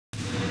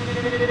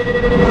Steep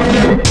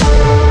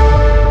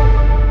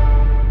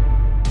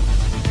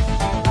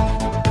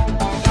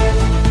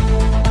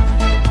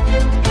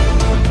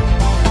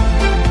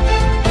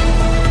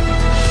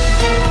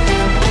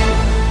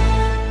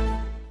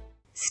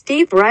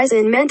rise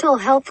in mental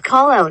health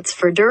callouts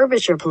for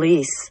Derbyshire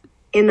police.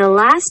 In the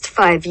last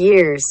 5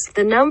 years,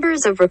 the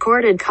numbers of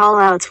recorded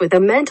callouts with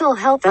a mental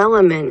health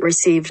element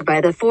received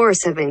by the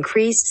force have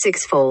increased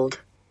sixfold.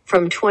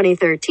 From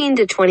 2013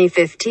 to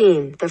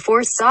 2015, the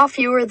force saw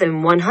fewer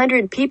than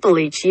 100 people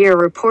each year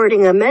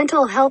reporting a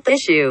mental health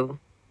issue.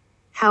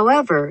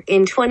 However,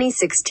 in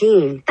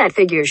 2016, that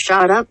figure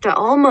shot up to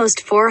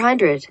almost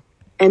 400.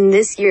 And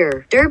this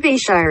year,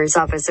 Derbyshire's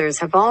officers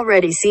have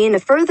already seen a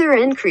further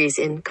increase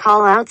in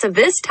call-outs of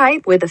this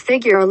type, with the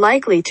figure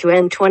likely to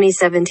end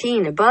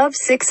 2017 above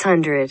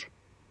 600.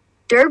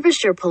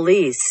 Derbyshire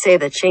police say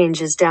the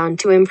change is down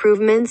to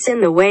improvements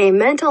in the way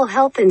mental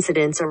health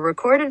incidents are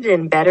recorded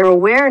and better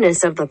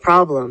awareness of the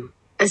problem.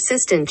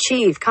 Assistant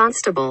Chief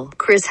Constable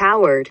Chris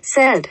Howard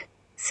said,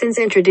 "Since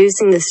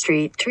introducing the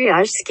street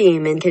triage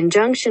scheme in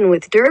conjunction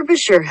with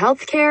Derbyshire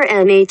Healthcare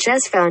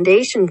NHS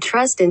Foundation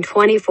Trust in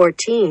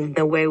 2014,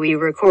 the way we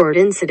record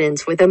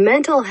incidents with a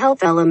mental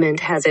health element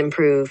has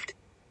improved.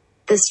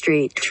 The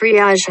street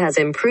triage has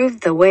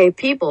improved the way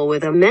people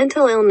with a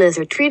mental illness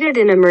are treated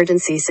in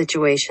emergency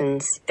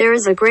situations. There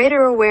is a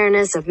greater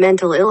awareness of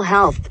mental ill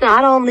health,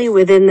 not only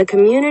within the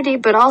community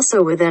but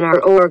also within our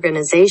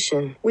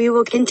organization. We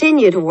will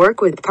continue to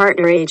work with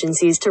partner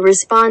agencies to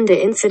respond to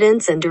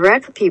incidents and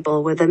direct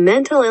people with a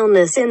mental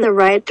illness in the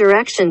right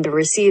direction to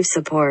receive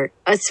support."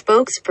 A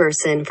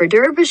spokesperson for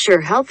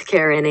Derbyshire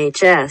Healthcare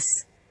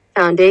NHS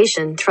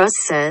Foundation Trust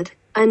said,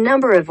 "A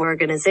number of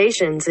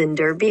organizations in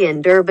Derby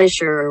and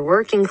Derbyshire are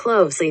working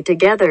closely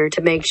together to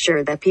make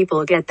sure that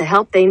people get the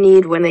help they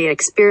need when they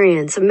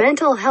experience a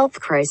mental health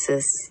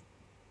crisis.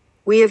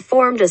 We have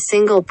formed a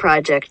single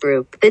project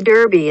group, the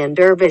Derby and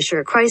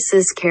Derbyshire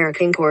Crisis Care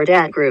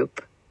Concordat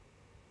Group,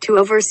 to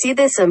oversee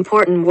this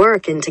important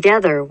work, and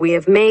together we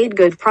have made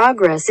good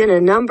progress in a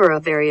number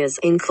of areas,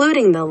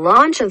 including the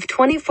launch of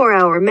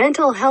 24-hour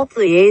mental health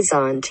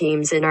liaison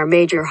teams in our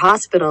major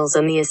hospitals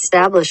and the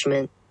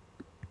establishment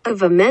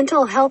of a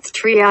mental health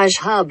triage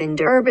hub in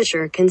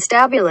Derbyshire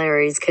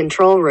Constabulary's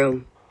control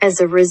room.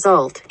 As a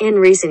result, in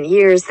recent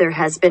years there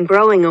has been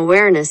growing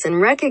awareness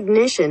and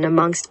recognition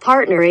amongst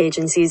partner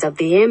agencies of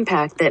the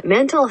impact that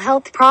mental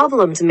health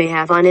problems may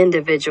have on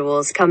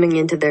individuals coming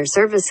into their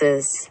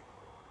services.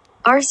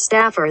 Our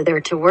staff are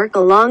there to work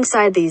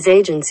alongside these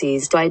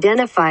agencies to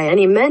identify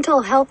any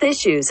mental health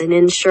issues and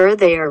ensure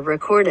they are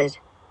recorded.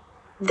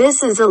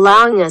 This is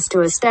allowing us to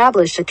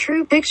establish a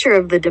true picture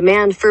of the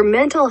demand for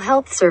mental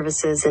health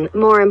services and,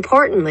 more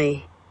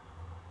importantly,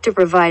 to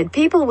provide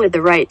people with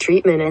the right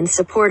treatment and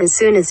support as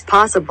soon as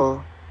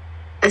possible."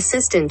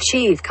 Assistant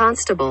Chief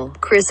Constable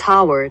Chris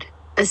Howard.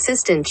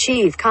 Assistant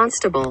Chief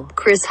Constable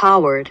Chris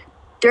Howard.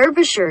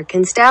 Derbyshire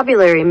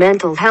Constabulary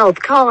mental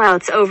health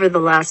callouts over the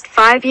last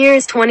 5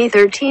 years: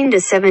 2013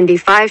 to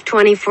 75,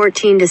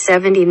 2014 to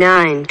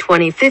 79,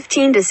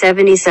 2015 to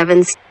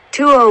 77.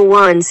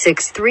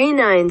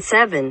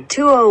 201-6397,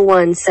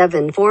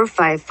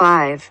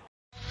 201-7455.